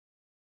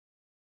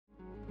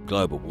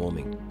global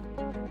warming,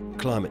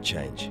 climate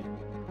change,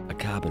 a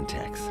carbon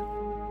tax.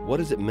 What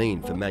does it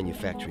mean for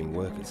manufacturing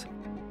workers?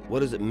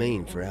 What does it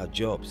mean for our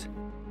jobs?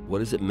 What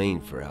does it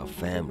mean for our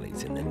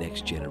families and the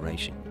next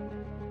generation?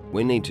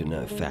 We need to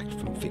know fact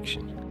from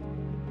fiction.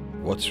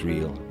 What's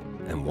real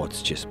and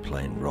what's just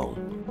plain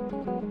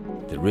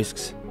wrong. The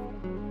risks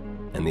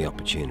and the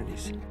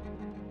opportunities.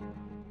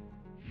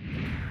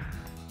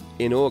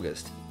 In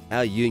August,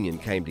 our union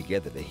came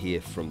together to hear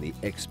from the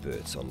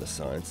experts on the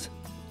science,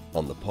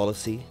 on the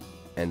policy,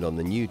 and on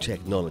the new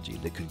technology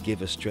that could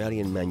give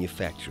Australian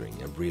manufacturing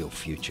a real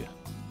future.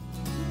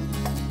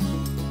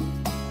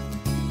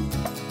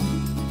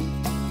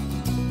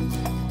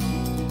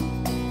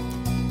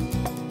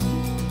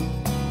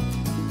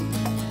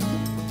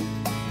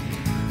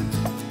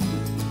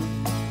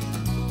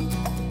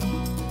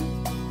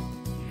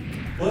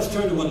 Well, let's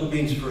turn to what it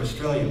means for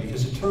Australia,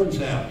 because it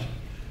turns out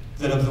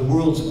that of the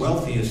world's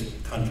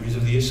wealthiest countries,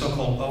 of the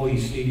so-called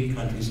OECD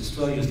countries,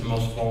 Australia is the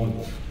most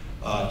vulnerable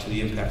to the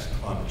impacts of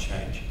climate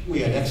change. We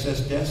had excess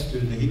deaths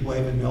due to the heat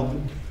wave in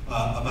Melbourne.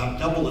 About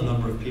double the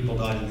number of people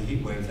died in the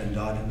heat wave than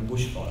died in the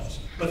bushfires.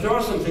 But there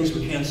are some things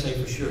we can't say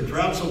for sure.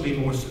 Droughts will be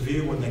more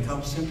severe when they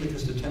come simply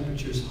because the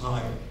temperature is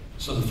higher.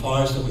 So the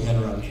fires that we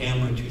had around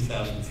Canberra in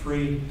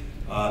 2003,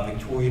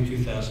 Victoria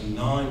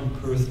 2009,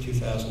 Perth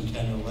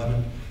 2010 and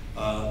 11,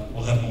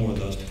 we'll have more of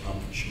those to come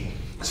for sure.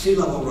 Sea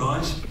level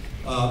rise,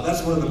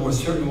 that's one of the more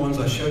certain ones.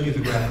 I showed you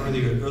the graph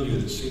earlier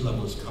that sea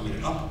level is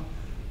coming up.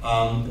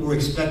 We're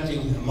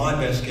expecting, my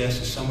best guess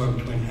is somewhere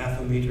between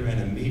 0.5 meter and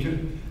 1 meter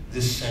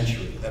this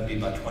century. That'd be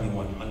by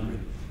 2100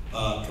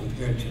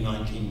 compared to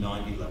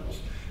 1990 levels.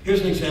 Here's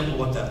an example of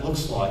what that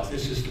looks like.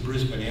 This is the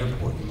Brisbane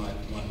airport you might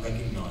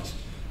recognize.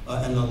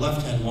 And the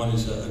left-hand one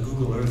is a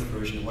Google Earth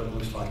version of what it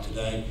looks like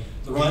today.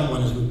 The right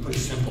one is we put a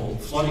simple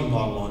flooding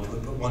model onto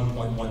it, put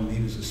 1.1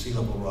 meters of sea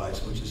level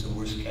rise, which is the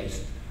worst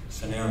case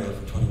scenario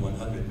for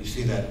 2100. You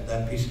see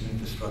that piece of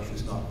infrastructure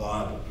is not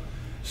viable.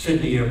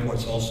 Sydney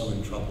Airport's also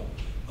in trouble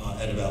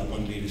at about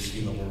 1 meter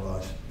sea level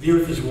rise. The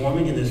Earth is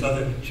warming, and there's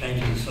other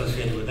changes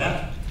associated with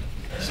that.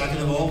 Second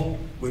of all,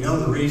 we know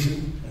the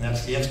reason, and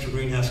that's the extra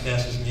greenhouse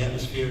gases in the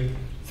atmosphere.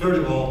 Third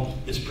of all,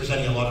 it's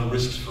presenting a lot of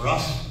risks for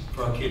us,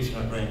 for our kids and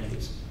our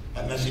grandkids.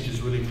 That message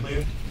is really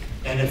clear.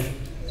 And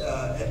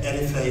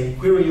if they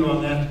query you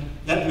on that,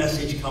 that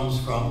message comes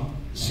from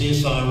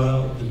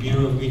CSIRO, the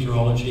Bureau of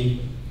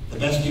Meteorology, the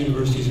best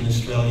universities in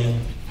Australia,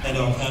 and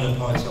our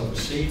counterparts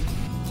overseas.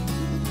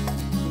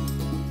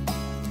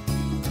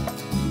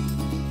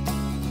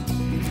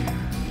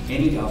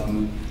 Any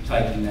government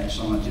taking that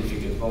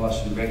scientific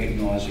advice and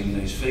recognising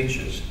these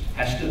features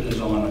has to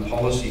design a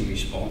policy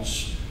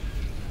response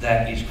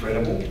that is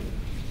credible,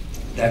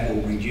 that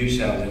will reduce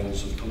our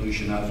levels of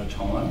pollution over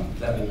time,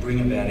 that will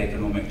bring about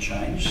economic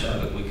change so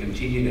that we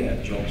continue to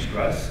have jobs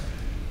growth,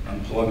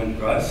 employment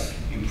growth,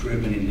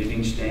 improvement in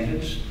living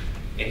standards,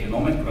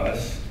 economic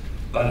growth,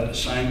 but at the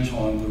same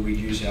time we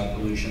reduce our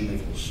pollution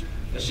levels.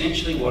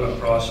 Essentially what a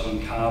price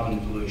on carbon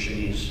pollution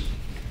is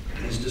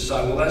to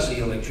say, well, as the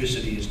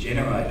electricity is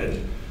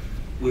generated,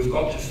 we've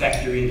got to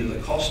factor into the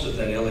cost of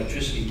that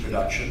electricity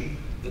production,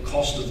 the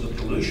cost of the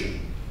pollution,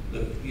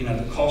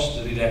 the cost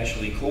that it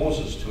actually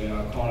causes to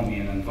our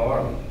economy and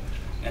environment.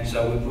 And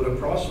so we put a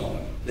price on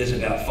it. There's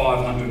about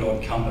 500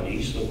 odd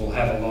companies that will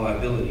have a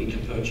liability to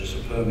purchase a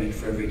permit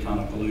for every tonne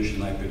of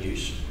pollution they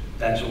produce.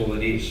 That's all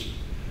it is.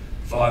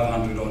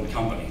 500 odd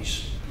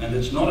companies. And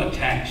it's not a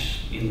tax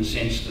in the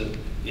sense that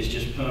it's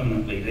just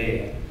permanently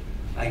there.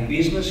 A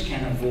business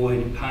can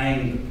avoid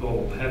paying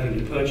or having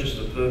to purchase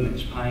the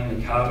permits, paying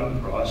the carbon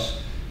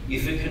price,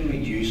 if it can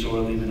reduce or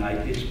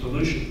eliminate its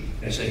pollution.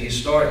 It's a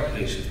historic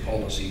piece of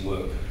policy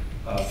work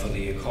for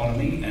the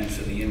economy and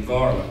for the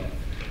environment.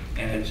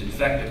 And it's in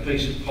fact a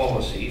piece of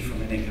policy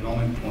from an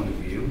economic point of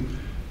view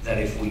that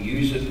if we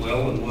use it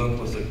well and work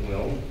with it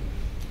well,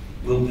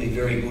 will be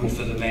very good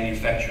for the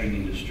manufacturing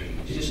industry.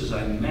 This is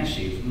a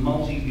massive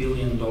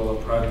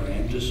multi-billion-dollar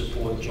program to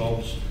support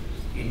jobs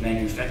in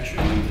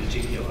manufacturing in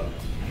particular.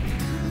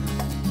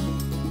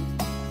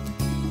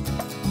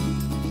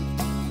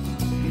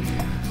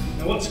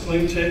 Now what's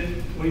clean tech?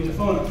 We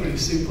define it pretty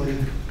simply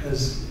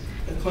as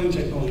a clean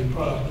technology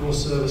product or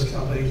service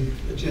company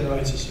that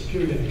generates a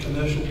superior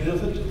commercial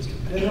benefit to its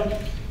competitor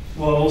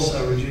while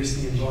also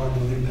reducing the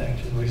environmental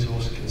impact and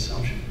resource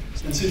consumption.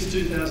 And since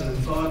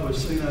 2005 we've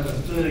seen over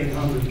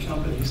 1,300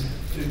 companies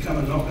who come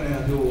and knock on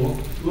our door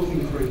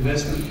looking for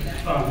investment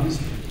funds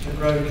to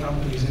grow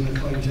companies in the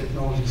clean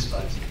technology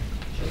space.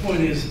 The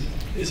point is,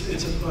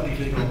 it's a bloody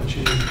big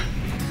opportunity.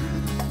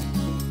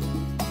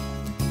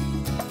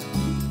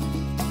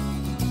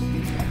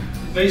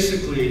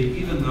 Basically,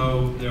 even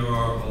though there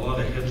are a lot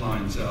of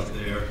headlines out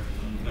there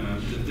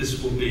that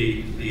this will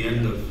be the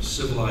end of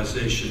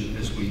civilization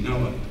as we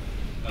know it,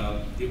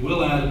 it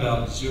will add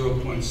about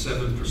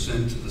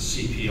 0.7% to the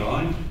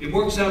CPI. It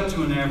works out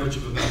to an average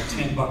of about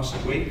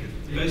 $10 a week.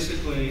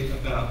 Basically,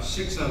 about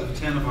 6 out of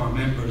 10 of our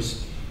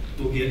members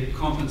will get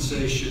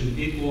compensation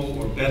equal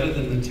or better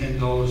than the $10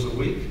 a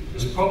week.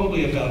 There's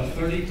probably about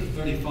 30 to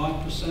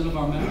 35% of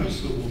our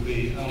members who will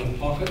be out of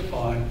pocket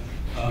by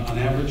on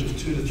average of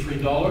 $2 to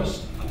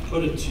 $3. I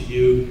put it to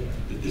you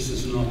that this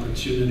is an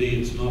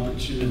opportunity. It's an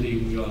opportunity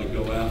we ought to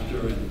go after,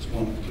 and it's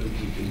one that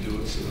we can do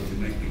it so that we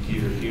make the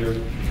gear here.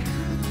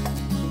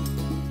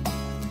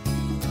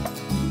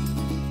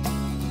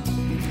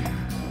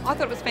 I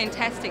thought it was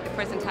fantastic, the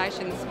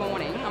presentation this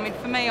morning. I mean,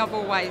 for me, I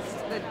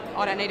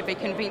don't need to be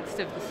convinced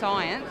of the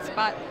science,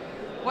 but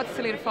what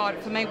solidified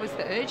it for me was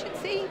the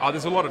urgency.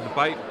 There's a lot of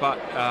debate, but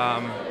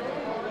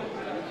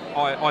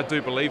I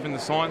do believe in the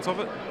science of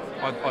it.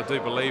 I do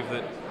believe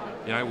that,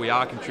 you know, we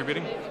are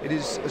contributing. It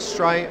is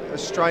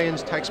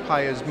Australians'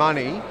 taxpayers'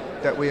 money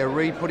that we are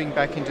re-putting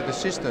back into the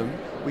system.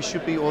 We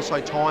should be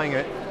also tying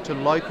it to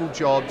local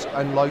jobs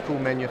and local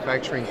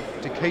manufacturing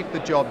to keep the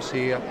jobs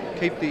here,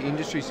 keep the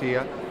industries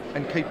here,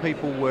 and keep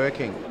people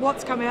working.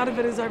 What's come out of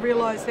it is I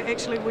realise that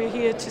actually we're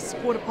here to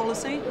support a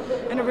policy,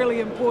 and a really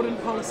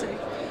important policy,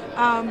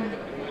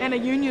 and a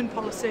union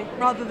policy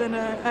rather than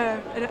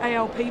an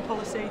ALP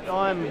policy.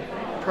 I'm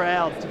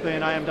proud to be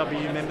an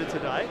AMWU member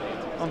today.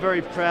 I'm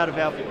very proud of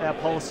our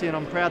policy, and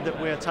I'm proud that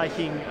we're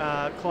taking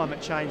climate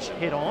change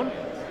head on.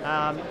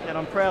 And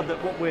I'm proud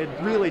that what we're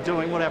really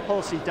doing, what our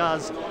policy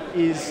does,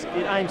 is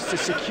it aims to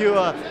secure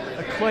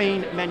a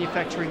clean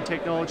manufacturing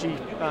technology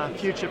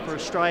future for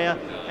Australia,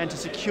 and to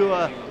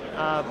secure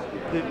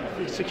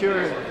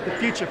the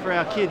future for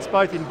our kids,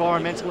 both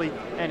environmentally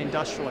and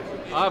industrially.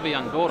 I have a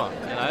young daughter,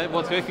 you know,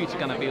 what's her future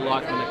going to be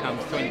like when it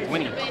comes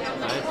 2020,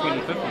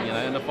 2050,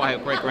 and if I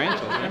have great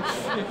grandchildren,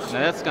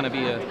 that's going to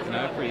be a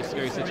pretty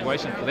scary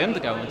situation for them to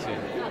go into.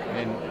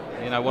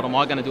 And what am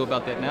I going to do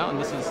about that now? And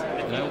this is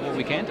what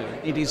we can do.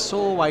 It is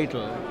so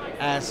vital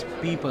as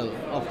people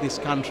of this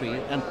country,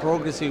 and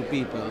progressive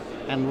people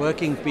and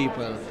working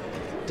people,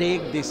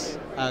 take this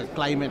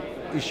climate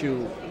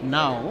issue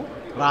now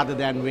rather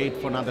than wait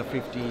for another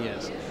 50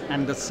 years.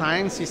 And the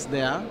science is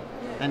there,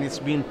 and it's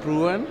been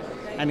proven,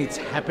 and it's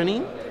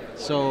happening.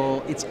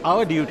 So it's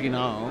our duty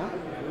now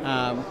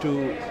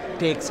to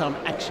take some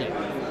action.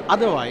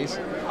 Otherwise,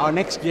 our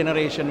next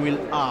generation will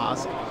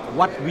ask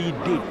what we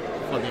did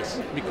for this,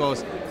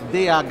 because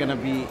they are going to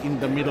be in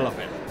the middle of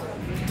it.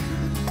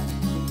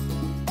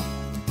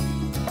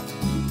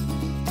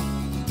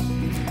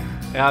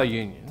 Our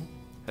union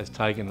has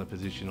taken the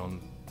position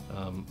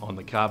on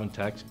the carbon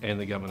tax and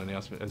the government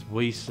announcement, as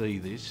we see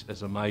this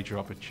as a major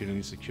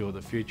opportunity to secure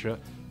the future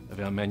of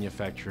our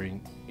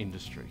manufacturing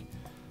industry.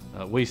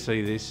 We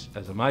see this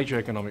as a major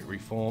economic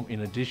reform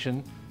in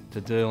addition to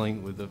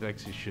dealing with the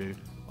vexed issue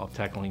of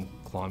tackling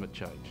climate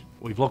change.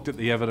 We've looked at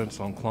the evidence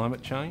on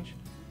climate change,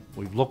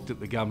 we've looked at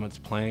the government's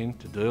plan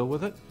to deal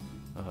with it,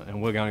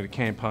 and we're going to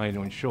campaign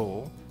to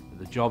ensure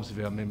that the jobs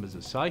of our members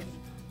are safe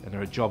and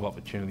there are job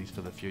opportunities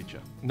for the future.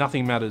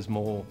 Nothing matters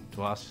more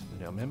to us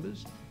than our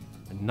members,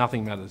 and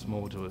nothing matters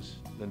more to us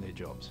than their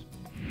jobs.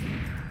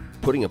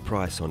 Putting a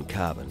price on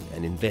carbon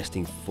and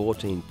investing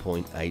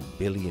 $14.8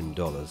 billion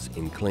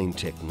in clean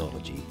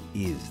technology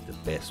is the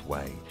best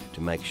way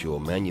to make sure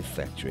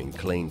manufacturing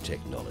clean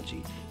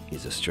technology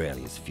is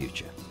Australia's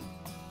future.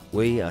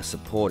 We are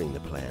supporting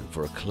the plan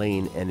for a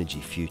clean energy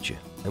future,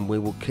 and we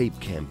will keep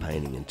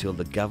campaigning until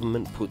the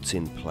government puts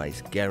in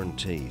place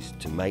guarantees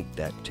to make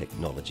that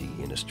technology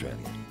in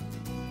Australia.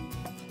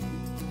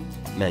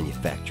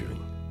 Manufacturing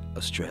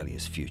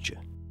Australia's future.